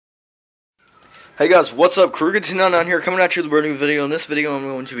Hey guys, what's up? Kruger29 here, coming at you with a brand new video. In this video, I'm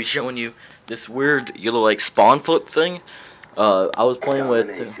going to be showing you this weird yellow like spawn flip thing. I was playing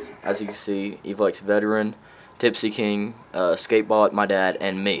with, as you can see, Evox Veteran, Tipsy King, Skatebot, my dad,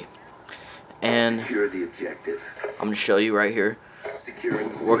 and me. And I'm gonna show you right here.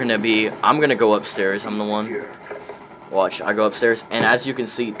 I'm gonna go upstairs. I'm the one. Watch, I go upstairs, and as you can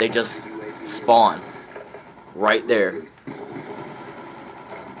see, they just spawn right there.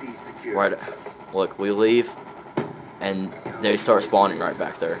 Right. Look, we leave, and they start spawning right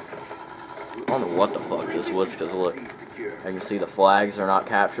back there. I don't know what the fuck this was, because look, you can see the flags are not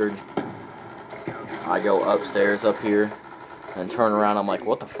captured. I go upstairs up here, and turn around, I'm like,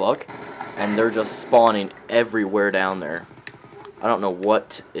 what the fuck? And they're just spawning everywhere down there. I don't know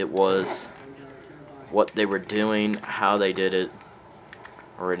what it was, what they were doing, how they did it,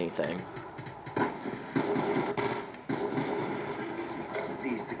 or anything.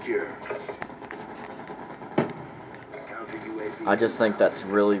 I just think that's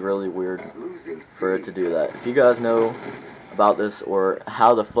really, really weird for it to do that. If you guys know about this or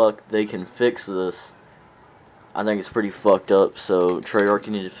how the fuck they can fix this, I think it's pretty fucked up. So Treyarch,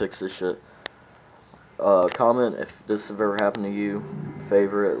 you need to fix this shit. Comment if this has ever happened to you.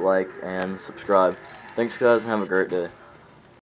 Favorite, like, and subscribe. Thanks guys, and have a great day.